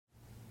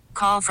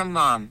call from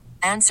mom.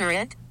 Answer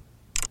it.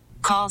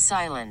 Call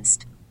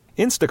silenced.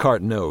 Instacart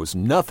knows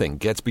nothing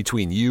gets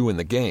between you and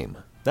the game.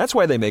 That's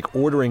why they make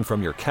ordering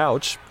from your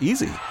couch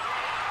easy.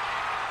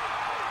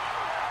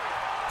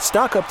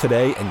 Stock up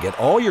today and get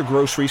all your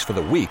groceries for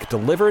the week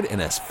delivered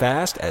in as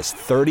fast as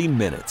 30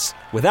 minutes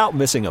without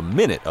missing a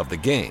minute of the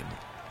game.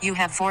 You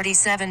have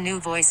 47 new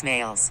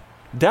voicemails.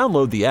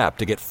 Download the app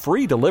to get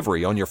free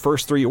delivery on your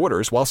first 3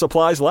 orders while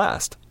supplies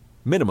last.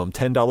 Minimum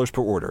 $10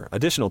 per order.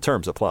 Additional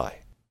terms apply.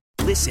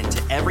 Listen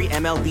to every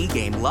MLB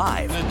game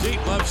live. In the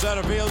deep left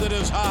center field, it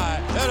is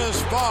high, it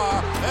is far,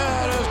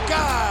 it is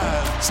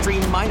gone.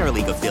 Stream minor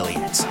league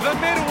affiliates. The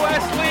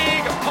Midwest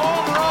League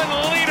home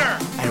run leader.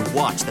 And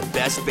watch the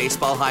best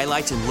baseball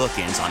highlights and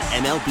look-ins on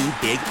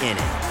MLB Big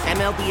Inning.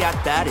 MLB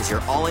At Bat is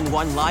your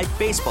all-in-one live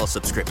baseball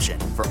subscription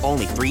for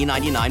only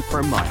 $3.99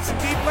 per month.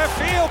 Deep left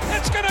field,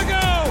 it's gonna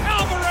go.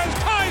 Alvarez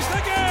ties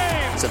the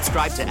game.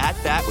 Subscribe to At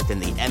Bat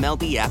within the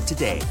MLB app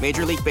today.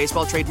 Major League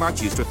Baseball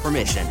trademarks used with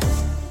permission.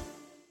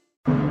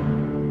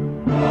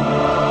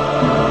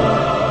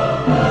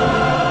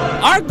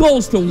 Our goal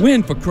is to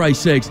win, for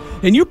Christ's sakes.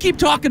 And you keep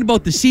talking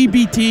about the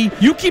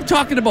CBT. You keep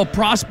talking about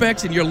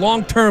prospects and your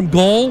long-term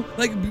goal.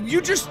 Like,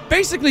 you just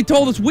basically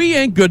told us we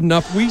ain't good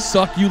enough. We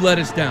suck. You let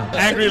us down.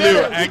 Angry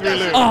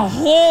Lou. A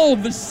hole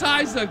the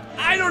size of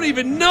I don't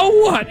even know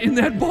what in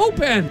that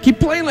bullpen. Keep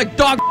playing like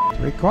dog.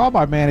 Great call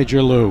by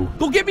manager Lou.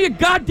 Go get me a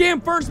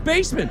goddamn first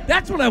baseman.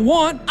 That's what I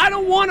want. I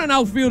don't want an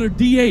outfielder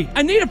DH.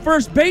 I need a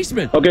first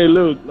baseman. Okay,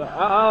 Lou,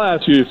 I'll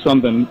ask you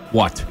something.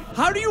 What?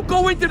 How do you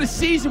go into the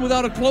season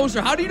without a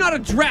closer? How do you not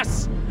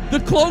address the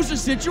closer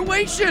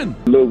situation?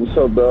 Lou, what's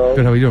up, dog?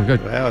 Good, how are you doing?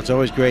 Good. Well, it's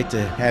always great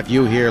to have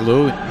you here,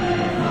 Lou.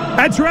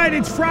 That's right,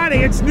 it's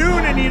Friday, it's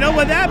noon, and you know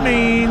what that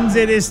means.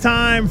 It is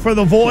time for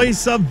the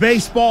voice of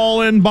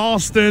baseball in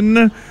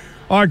Boston.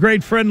 Our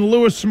great friend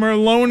Lou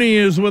Merloni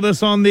is with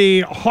us on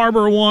the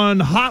Harbor One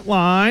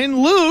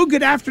hotline. Lou,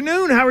 good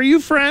afternoon. How are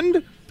you,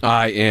 friend?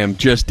 I am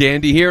just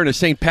dandy here on a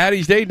St.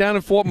 Patty's Day down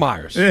in Fort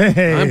Myers.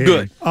 Hey. I'm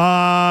good.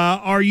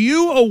 Are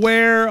you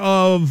aware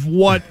of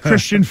what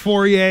Gresh and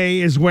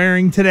Fauria is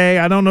wearing today?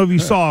 I don't know if you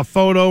saw a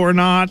photo or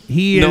not.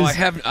 No, I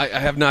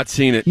have not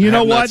seen it. You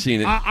know what? Not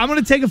seen it. I'm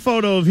going to take a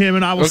photo of him,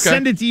 and I will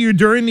send it to you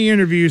during the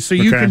interview so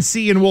you can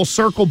see, and we'll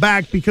circle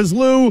back. Because,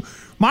 Lou,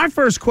 my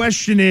first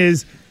question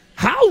is,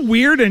 how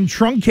weird and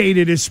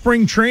truncated is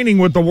spring training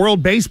with the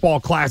World Baseball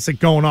Classic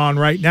going on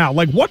right now?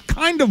 Like, what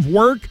kind of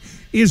work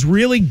is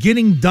really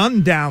getting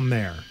done down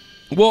there?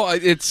 Well,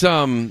 it's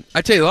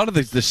I tell you, a lot of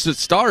the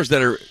stars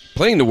that are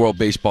playing the World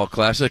Baseball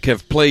Classic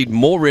have played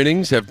more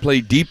innings, have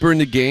played deeper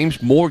into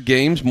games, more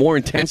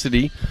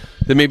intensity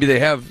than maybe they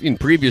have in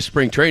previous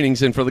spring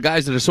trainings. And for the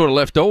guys that are sort of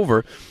left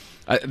over,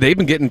 they've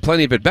been getting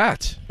plenty of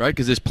at-bats, right?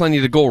 Because there's plenty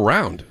to go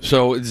around.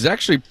 So it's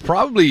actually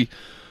probably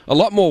a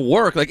lot more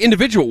work, like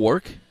individual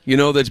work,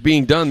 that's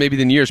being done maybe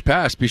than years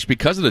past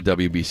because of the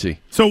WBC.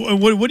 So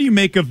what do you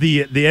make of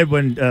the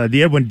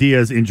Edwin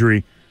Diaz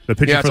injury, the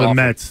pitcher for the awful.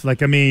 Mets?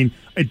 Like, I mean,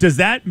 does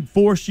that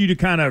force you to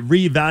kind of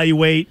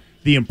reevaluate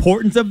the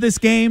importance of this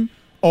game,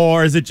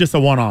 or is it just a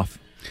one-off?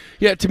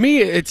 Yeah, to me,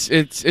 it's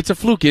a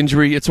fluke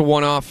injury. It's a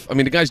one-off. I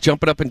mean, the guy's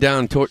jumping up and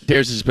down,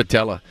 tears his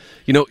patella.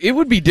 It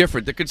would be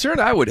different. The concern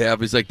I would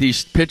have is like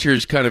these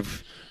pitchers kind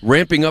of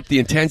ramping up the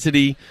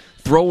intensity,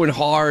 throwing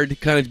hard,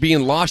 kind of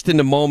being lost in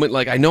the moment.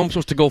 Like, I know I'm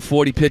supposed to go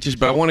 40 pitches,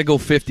 but I want to go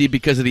 50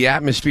 because of the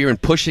atmosphere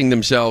and pushing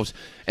themselves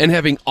and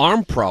having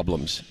arm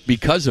problems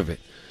because of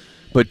it.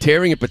 But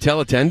tearing a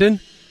patella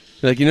tendon,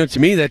 like, to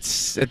me,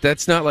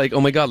 that's not like,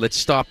 oh, my God, let's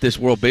stop this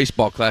World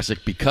Baseball Classic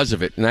because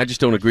of it. And I just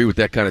don't agree with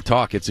that kind of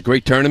talk. It's a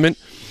great tournament.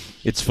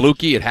 It's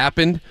fluky. It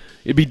happened.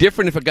 It'd be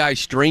different if a guy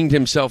strained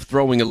himself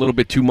throwing a little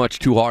bit too much,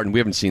 too hard, and we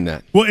haven't seen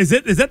that. Well, is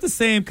that the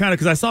same kind of –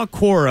 because I saw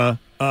Cora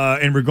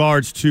in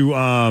regards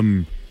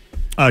to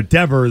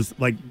Devers,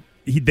 like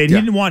they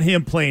didn't want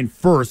him playing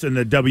first in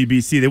the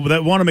WBC. They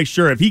want to make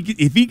sure if he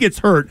gets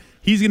hurt,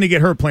 he's going to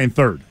get hurt playing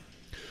third.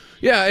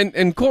 Yeah,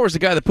 and Cora's the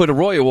guy that put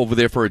Arroyo over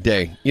there for a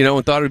day,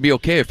 and thought it would be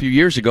okay a few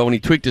years ago when he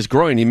tweaked his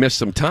groin. He missed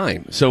some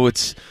time. So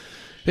it's,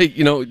 hey,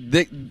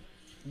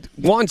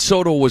 Juan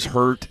Soto was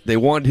hurt. They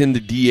wanted him to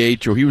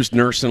DH, or he was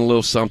nursing a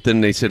little something.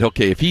 They said,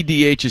 okay, if he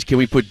DHs, can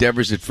we put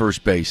Devers at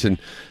first base? And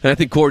I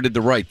think Cora did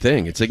the right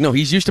thing. It's like, no,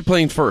 he's used to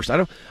playing first. I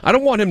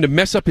don't want him to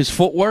mess up his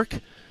footwork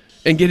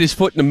and get his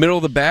foot in the middle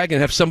of the bag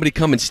and have somebody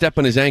come and step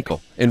on his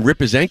ankle and rip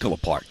his ankle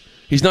apart.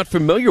 He's not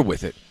familiar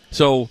with it.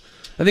 So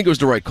I think it was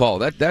the right call.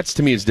 That's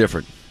to me, is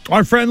different.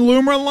 Our friend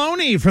Lou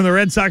Merloni from the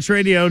Red Sox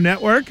Radio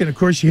Network, and of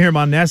course you hear him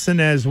on Nesson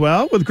as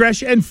well, with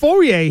Gresh and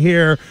Fauria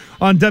here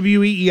on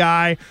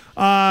WEEI.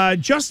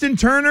 Justin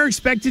Turner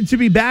expected to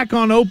be back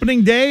on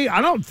opening day.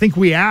 I don't think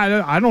we had.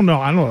 I don't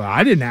know.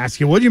 I didn't ask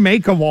you. What do you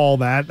make of all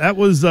that? That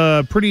was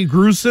pretty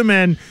gruesome.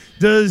 And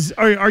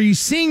are you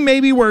seeing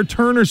maybe where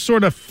Turner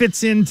sort of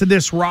fits into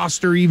this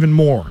roster even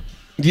more?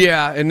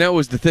 Yeah, and that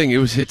was the thing.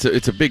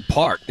 It's a big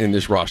part in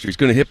this roster. He's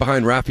going to hit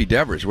behind Rafi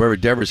Devers. Wherever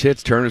Devers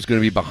hits, Turner's going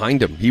to be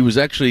behind him. He was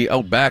actually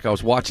out back. I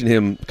was watching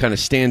him kind of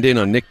stand in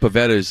on Nick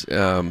Pavetta's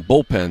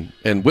bullpen,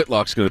 and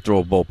Whitlock's going to throw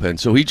a bullpen.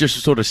 So he's just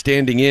sort of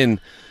standing in,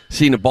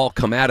 seeing the ball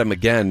come at him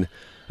again.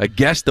 I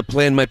guess the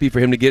plan might be for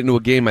him to get into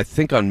a game, I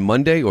think, on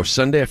Monday or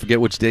Sunday. I forget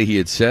which day he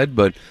had said,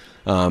 but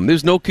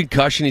there's no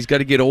concussion. He's got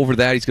to get over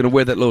that. He's going to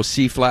wear that little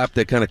C-flap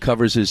that kind of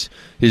covers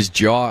his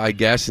jaw, I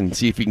guess, and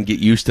see if he can get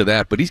used to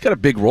that. But he's got a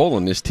big role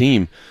in this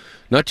team,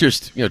 not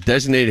just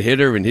designated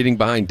hitter and hitting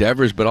behind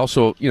Devers, but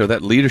also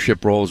that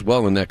leadership role as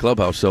well in that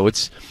clubhouse. So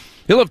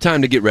he'll have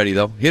time to get ready,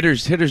 though.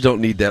 Hitters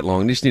don't need that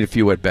long. They just need a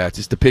few at-bats.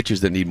 It's the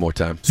pitchers that need more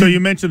time. So you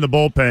mentioned the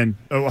bullpen.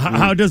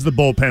 How does the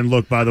bullpen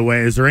look, by the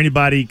way? Is there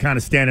anybody kind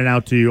of standing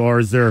out to you, or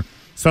is there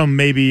some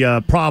maybe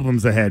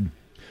problems ahead?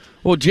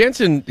 Well,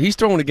 Jansen, he's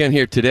throwing again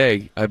here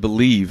today, I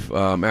believe,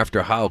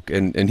 after Houck,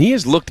 and he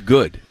has looked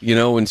good,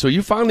 and so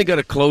you finally got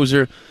a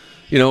closer.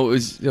 It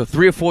was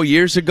 3 or 4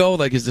 years ago.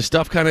 Like, is the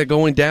stuff kind of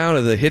going down?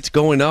 Are the hits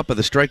going up? Are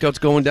the strikeouts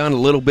going down a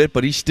little bit?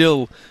 But he's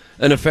still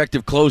an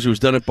effective closer who's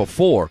done it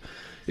before.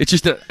 It's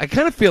just that I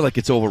kind of feel like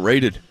it's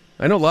overrated.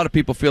 I know a lot of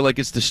people feel like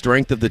it's the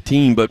strength of the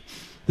team, but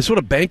they're sort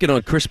of banking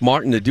on Chris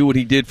Martin to do what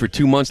he did for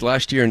 2 months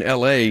last year in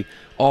L.A.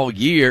 all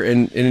year,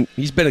 and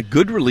he's been a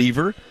good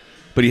reliever,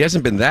 but he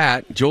hasn't been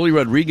that. Joely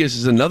Rodriguez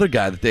is another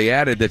guy that they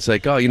added that's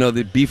like,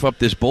 they beef up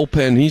this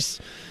bullpen. He's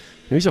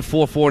a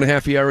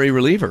 4.5 ERA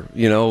reliever.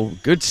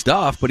 Good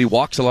stuff, but he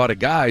walks a lot of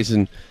guys,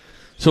 and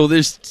so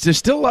there's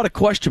still a lot of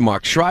question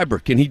marks. Schreiber,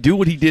 can he do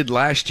what he did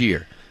last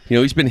year?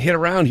 He's been hit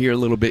around here a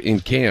little bit in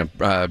camp.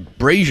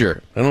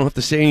 Brazier, I don't have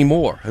to say any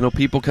more. I know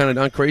people kind of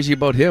aren't crazy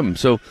about him.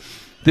 So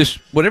this,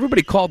 what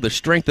everybody called the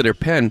strength of their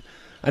pen,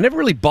 I never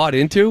really bought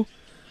into.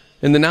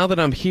 And then now that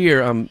I'm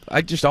here,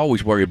 I just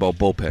always worry about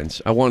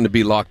bullpens. I want them to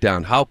be locked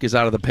down. Houck is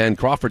out of the pen.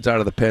 Crawford's out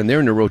of the pen.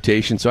 They're in the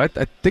rotation. So I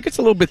think it's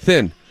a little bit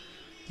thin.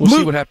 We'll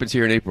see what happens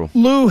here in April.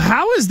 Lou,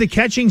 how is the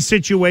catching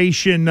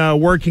situation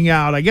working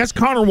out? I guess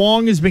Connor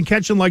Wong has been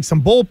catching like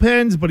some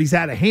bullpens, but he's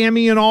had a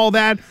hammy and all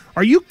that.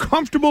 Are you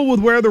comfortable with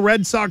where the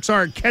Red Sox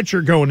are at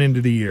catcher going into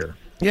the year?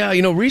 Yeah,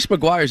 Reese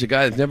McGuire's a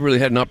guy that's never really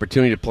had an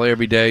opportunity to play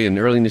every day, and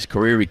early in his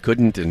career he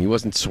couldn't, and he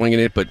wasn't swinging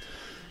it, but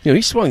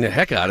he swung the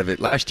heck out of it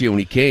last year when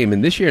he came,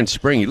 and this year in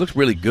spring he looks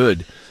really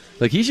good.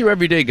 Like, he's your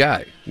everyday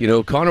guy.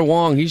 Connor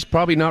Wong, he's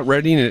probably not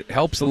ready, and it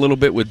helps a little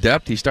bit with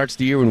depth. He starts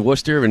the year in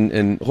Worcester,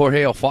 and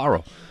Jorge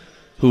Alfaro,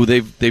 who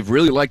they've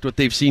really liked what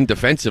they've seen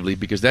defensively,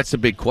 because that's a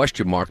big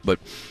question mark. But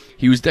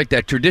he was like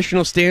that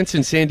traditional stance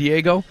in San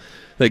Diego,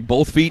 like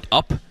both feet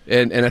up,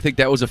 and I think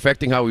that was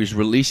affecting how he was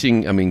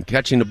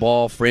catching the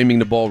ball, framing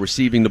the ball,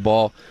 receiving the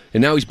ball,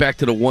 and now he's back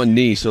to the one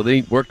knee. So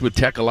they worked with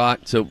Tech a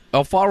lot. So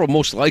Alfaro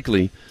most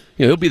likely,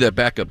 he'll be that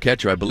backup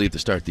catcher, I believe, to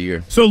start the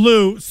year. So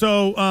Lou,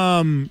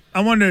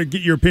 I wanted to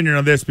get your opinion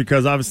on this,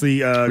 because obviously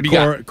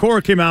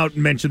Cora came out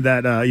and mentioned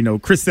that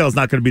Chris Sale's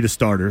not going to be the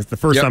starter. It's the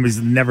first time he's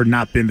never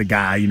not been the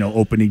guy,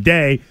 opening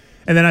day.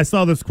 And then I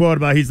saw this quote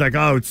about, he's like,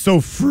 oh, it's so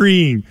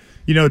freeing.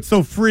 It's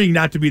so freeing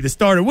not to be the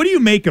starter. What do you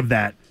make of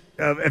that?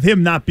 Of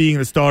him not being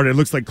the starter? It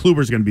looks like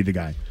Kluber's going to be the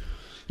guy.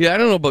 Yeah, I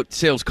don't know about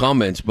Sale's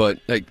comments, but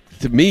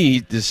to me, he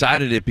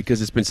decided it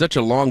because it's been such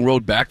a long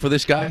road back for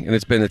this guy, and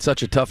it's been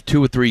such a tough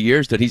 2 or 3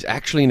 years that he's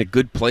actually in a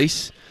good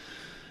place,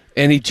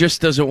 and he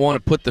just doesn't want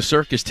to put the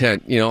circus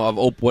tent,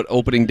 of what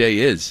opening day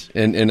is.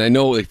 And I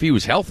know if he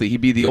was healthy, he'd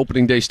be the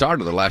opening day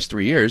starter the last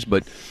 3 years,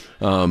 but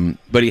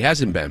he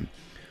hasn't been.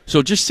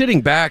 So just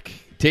sitting back,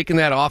 taking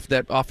that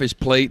off his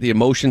plate, the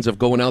emotions of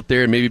going out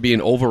there and maybe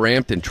being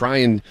overamped and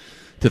trying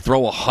to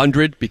throw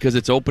 100 because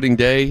it's opening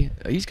day,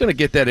 he's going to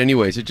get that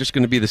anyways. It's just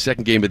going to be the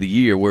second game of the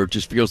year where it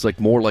just feels like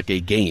more like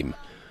a game.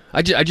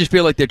 I just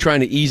feel like they're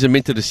trying to ease him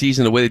into the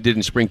season the way they did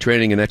in spring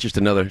training, and that's just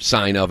another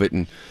sign of it.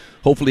 And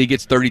hopefully he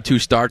gets 32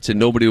 starts and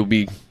nobody will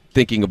be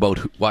thinking about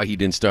why he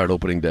didn't start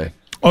opening day.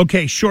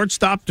 Okay,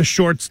 shortstop to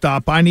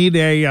shortstop. I need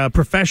a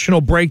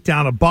professional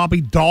breakdown of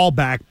Bobby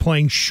Dahlback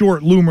playing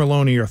short. Lou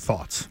Merloni, your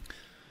thoughts?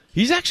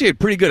 He's actually a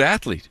pretty good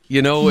athlete,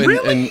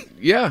 Really?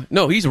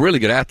 He's a really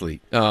good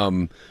athlete.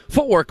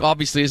 Footwork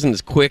obviously isn't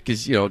as quick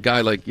as, a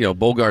guy like,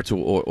 Bogarts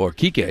or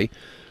Kike,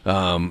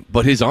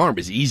 but his arm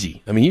is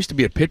easy. He used to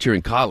be a pitcher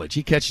in college.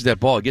 He catches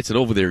that ball, gets it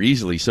over there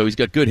easily, so he's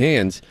got good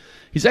hands.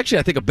 He's actually,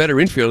 I think, a better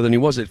infielder than he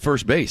was at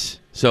first base.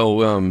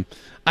 So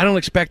I don't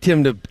expect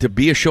him to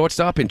be a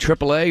shortstop in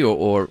AAA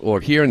or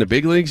here in the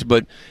big leagues,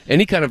 but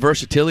any kind of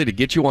versatility to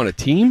get you on a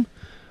team,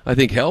 I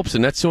think helps,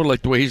 and that's sort of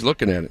like the way he's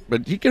looking at it.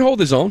 But he can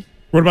hold his own.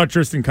 What about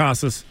Tristan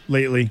Casas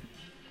lately?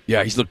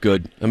 Yeah, he's looked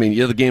good.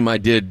 The other game I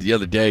did the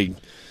other day,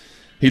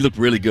 he looked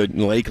really good in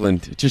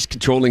Lakeland, just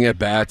controlling at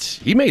bats.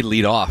 He may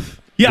lead off.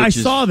 Yeah, I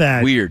saw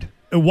that. Weird.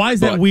 Why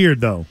is that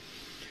weird, though?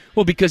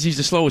 Well, because he's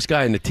the slowest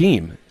guy in the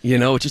team.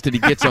 It's just that he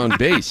gets on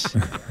base.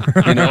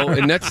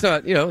 And that's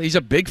not, he's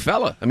a big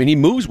fella. He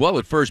moves well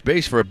at first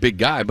base for a big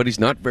guy, but he's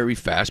not very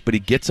fast, but he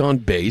gets on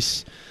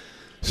base.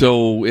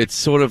 So it's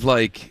sort of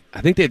like,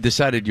 I think they've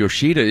decided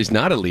Yoshida is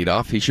not a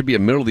leadoff. He should be a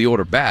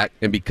middle-of-the-order bat,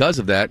 and because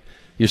of that,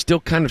 you're still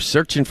kind of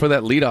searching for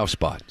that leadoff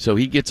spot. So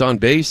he gets on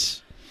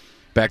base,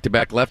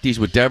 back-to-back lefties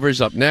with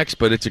Devers up next,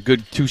 but it's a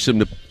good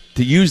twosome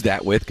to use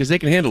that with because they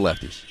can handle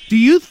lefties. Do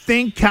you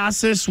think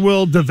Casas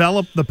will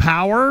develop the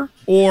power,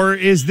 or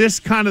is this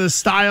kind of the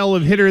style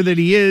of hitter that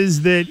he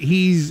is, that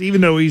he's,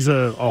 even though he's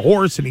a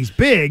horse and he's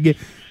big,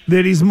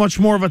 that he's much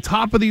more of a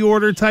top of the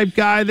order type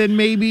guy than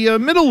maybe a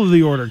middle of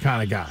the order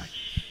kind of guy?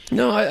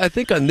 No, I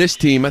think on this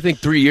team, I think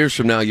 3 years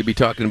from now you'll be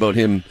talking about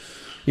him,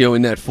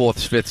 in that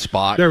 4th, 5th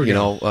spot. There we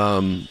go.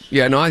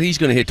 He's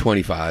going to hit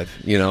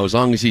 25. As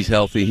long as he's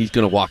healthy, he's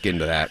going to walk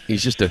into that.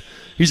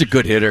 He's a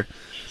good hitter.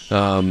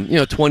 20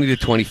 to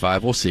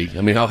 25. We'll see.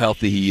 I mean, how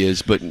healthy he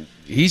is, but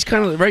he's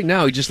kind of right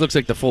now. He just looks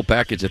like the full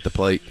package at the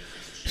plate.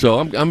 So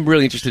I'm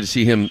really interested to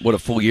see him, what a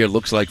full year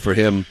looks like for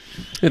him.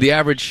 The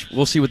average,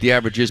 we'll see what the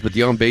average is, but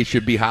the on base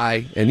should be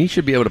high, and he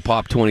should be able to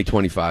pop 20,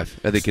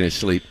 25. I think in his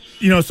sleep.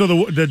 So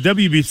the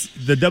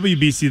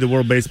WBC, the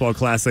World Baseball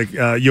Classic,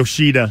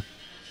 Yoshida.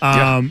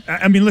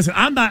 I mean, listen,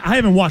 I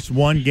haven't watched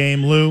one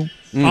game, Lou.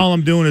 All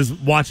I'm doing is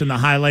watching the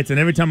highlights, and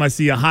every time I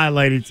see a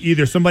highlight, it's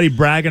either somebody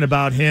bragging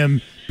about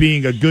him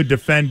being a good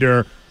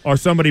defender or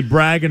somebody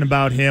bragging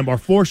about him or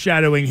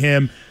foreshadowing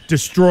him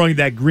destroying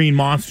that green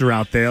monster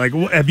out there. Like,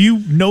 have you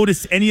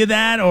noticed any of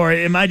that, or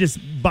am I just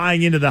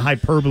buying into the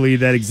hyperbole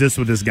that exists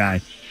with this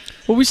guy?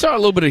 Well, we saw a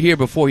little bit of here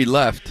before he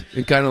left,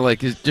 and kind of like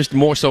just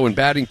more so in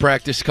batting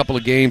practice, a couple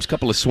of games,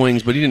 couple of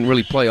swings, but he didn't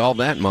really play all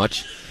that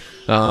much.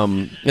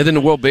 And then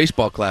the World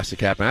Baseball Classic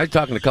happened. I was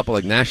talking to a couple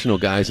like national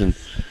guys, and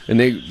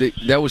they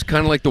that was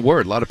kind of like the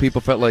word. A lot of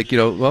people felt like,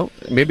 well,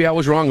 maybe I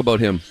was wrong about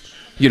him.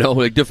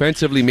 Like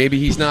defensively, maybe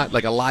he's not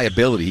like a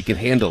liability. He can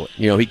handle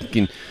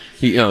it.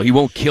 He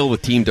won't kill the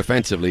team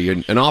defensively,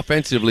 and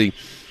offensively,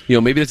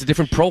 maybe that's a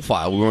different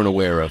profile we weren't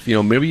aware of.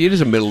 Maybe it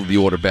is a middle of the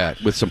order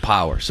bat with some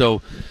power.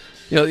 So,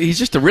 he's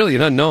just really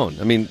an unknown.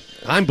 I mean,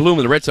 I'm Bloom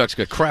and the Red Sox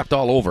got crapped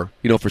all over,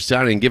 for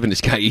signing and giving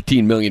this guy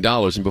 $18 million,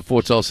 and before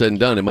it's all said and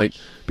done, it might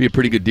be a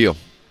pretty good deal.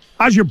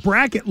 How's your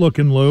bracket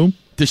looking, Lou?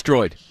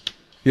 Destroyed.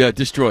 Yeah,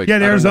 destroyed. Yeah,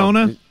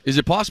 Arizona? Is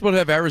it possible to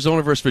have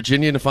Arizona versus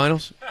Virginia in the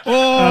finals?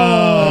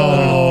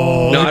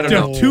 Oh, no, I don't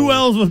know. 2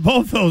 L's with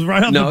both those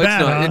right off the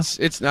bat. No, it's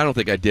not. It's. I don't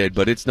think I did,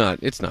 but it's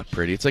not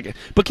pretty. It's like,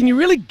 but can you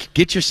really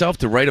get yourself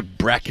to write a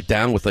bracket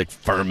down with like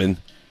Furman?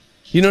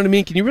 You know what I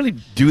mean? Can you really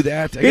do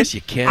that? I guess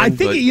you can. I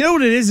think you know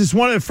what it is. It's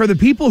one for the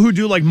people who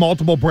do like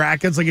multiple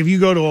brackets. Like if you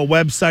go to a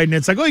website and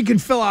it's like, you can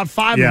fill out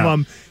 5 of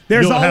them.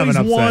 There's always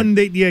one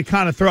that you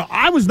kind of throw.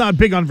 I was not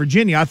big on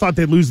Virginia. I thought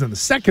they'd lose in the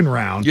second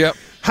round. Yep.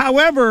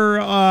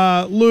 However,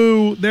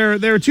 Lou,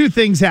 there are 2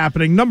 things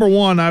happening. Number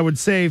one, I would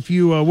say, if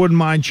you wouldn't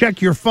mind,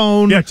 check your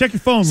phone. Yeah, check your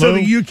phone, so Lou.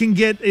 that you can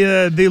get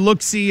the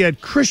look-see at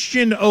Gresh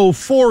and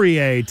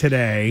Fauria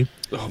today.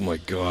 Oh, my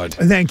God.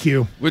 Thank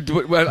you.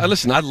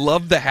 Listen, I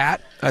love the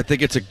hat. I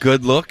think it's a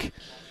good look.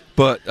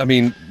 But, I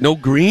mean, no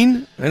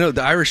green? I know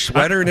the Irish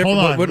sweater and everything.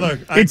 Hold on, look.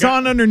 It's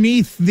on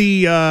underneath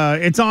the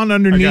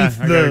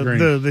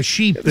the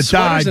sheep that died for this.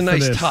 Sweater's a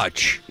nice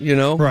touch,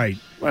 Right.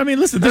 Well, I mean,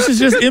 listen, this is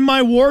just in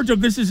my wardrobe.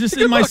 This is just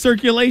in my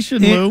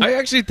circulation, Lou. I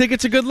actually think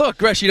it's a good look.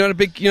 Gresh, you're not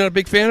a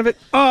big fan of it?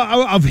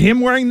 Of him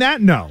wearing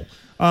that? No.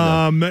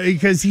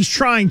 Because he's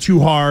trying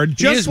too hard.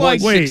 He is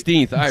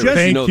 1/16th Irish.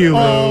 Thank you, Lou.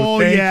 Oh,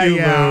 Thank you,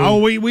 Lou. Oh,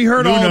 we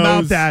heard Lou all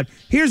about knows. that.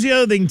 Here's the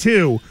other thing,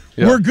 too.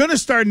 Yeah. We're going to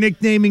start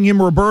nicknaming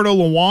him Roberto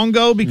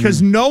Luongo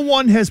because no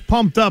one has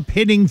pumped up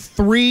hitting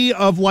 3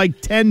 of like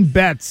 10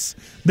 bets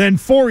than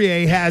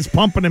Fauria has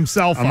pumping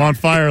himself I'm up. on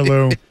fire,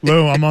 Lou.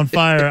 Lou, I'm on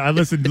fire. I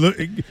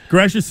listen.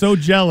 Gresh is so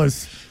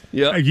jealous.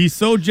 Yeah, he's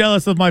so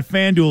jealous of my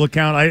FanDuel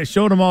account. I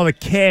showed him all the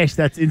cash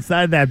that's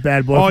inside that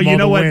bad boy. Oh, from you all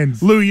know the what,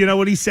 wins. Lou? You know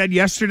what he said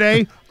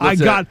yesterday? I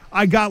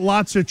got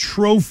lots of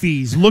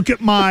trophies. Look at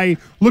my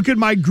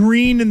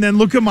green and then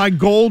look at my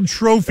gold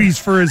trophies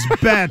for his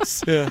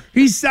bets. Yeah.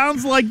 He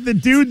sounds like the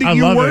dude that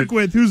you work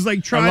with who's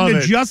like trying to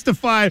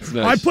justify. Nice.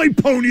 I played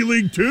Pony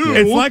League too.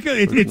 It's like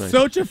it's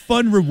such a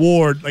fun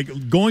reward,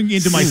 like going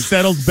into my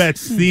settled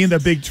bets, seeing the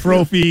big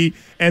trophy,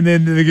 and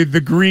then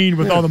the green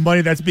with all the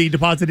money that's being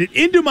deposited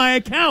into my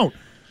account.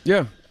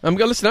 Yeah. I'm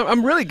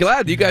really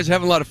glad that you guys are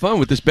having a lot of fun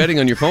with this betting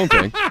on your phone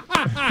thing.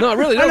 No,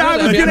 really. No, I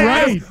was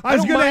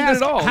going to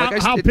ask it all.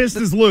 How pissed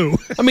is Lou?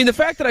 I mean, the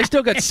fact that I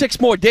still got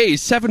 7 more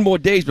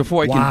days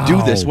before I can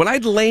do this. When I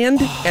land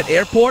at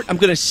airport, I'm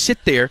going to sit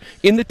there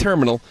in the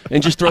terminal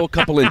and just throw a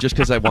couple in just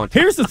because I want to.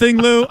 Here's the thing,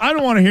 Lou. I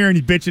don't want to hear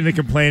any bitching and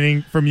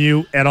complaining from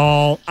you at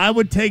all. I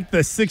would take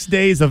the 6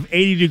 days of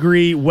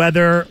 80-degree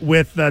weather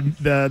with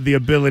the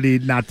ability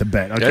not to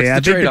bet. Okay, I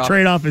think the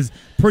trade-off is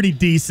pretty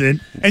decent,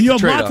 and you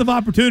have lots of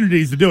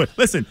opportunities to do it.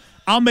 Listen,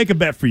 I'll make a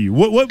bet for you.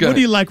 What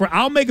do you like?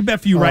 I'll make a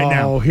bet for you right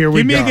now. Here we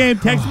Give me go. a game.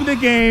 Text me the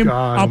game.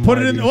 God I'll put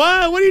it in.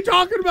 almighty. What are you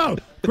talking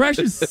about? Gresh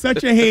is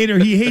such a hater.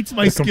 He hates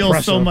my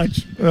skills so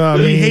much.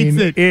 He hates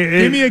it.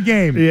 Give me a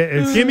game.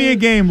 Give me a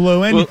game,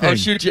 Lou. Anything. Well, I'll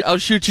shoot you a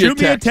text. Shoot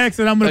me a text,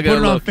 and I'm going to put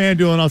it on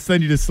FanDuel, and I'll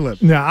send you the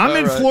slip. No, I'm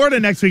in Florida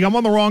next week. I'm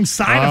on the wrong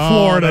side of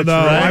Florida, though.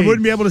 Right. I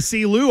wouldn't be able to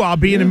see Lou. I'll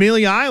be in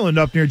Amelia Island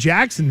up near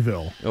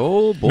Jacksonville.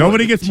 Oh, boy.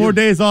 Nobody gets more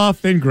days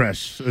off than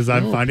Gresh, as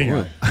I'm finding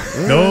out.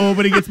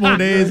 Nobody gets more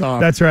days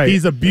off. That's right.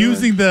 He's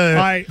abusing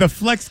the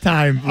flex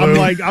time, Lou.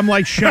 I'm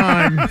like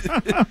Sean.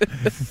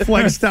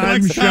 Flex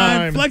time,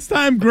 Sean. Flex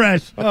time,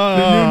 Gresh.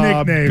 New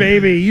nickname.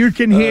 Baby, you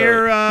can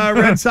hear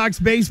Red Sox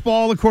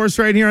baseball, of course,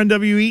 right here on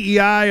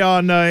WEEI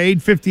on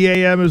 8:50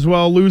 a.m. as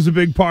well. Lou's a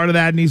big part of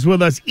that, and he's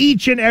with us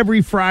each and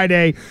every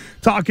Friday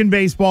talking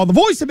baseball. The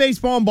voice of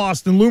baseball in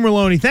Boston, Lou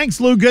Merloni. Thanks,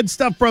 Lou. Good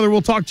stuff, brother.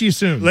 We'll talk to you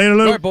soon. Later,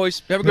 Lou. All right,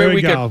 boys. Have a great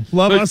weekend. Go.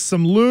 Love us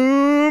some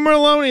Lou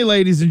Merloni,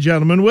 ladies and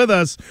gentlemen, with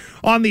us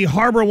on the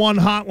Harbor One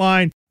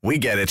hotline. We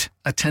get it.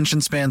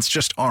 Attention spans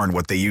just aren't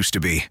what they used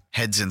to be.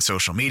 Heads in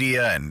social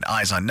media and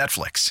eyes on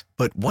Netflix.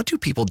 But what do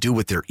people do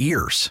with their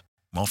ears?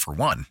 Well, for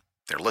one,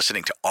 they're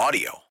listening to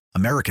audio.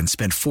 Americans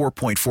spend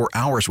 4.4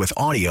 hours with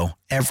audio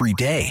every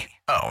day.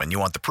 Oh, and you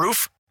want the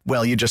proof?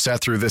 Well, you just sat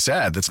through this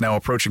ad that's now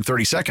approaching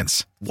 30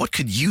 seconds. What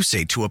could you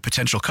say to a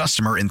potential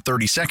customer in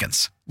 30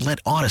 seconds? Let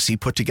Odyssey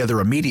put together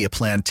a media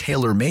plan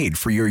tailor-made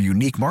for your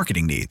unique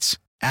marketing needs.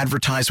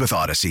 Advertise with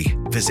Odyssey.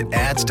 Visit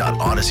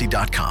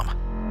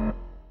ads.odyssey.com.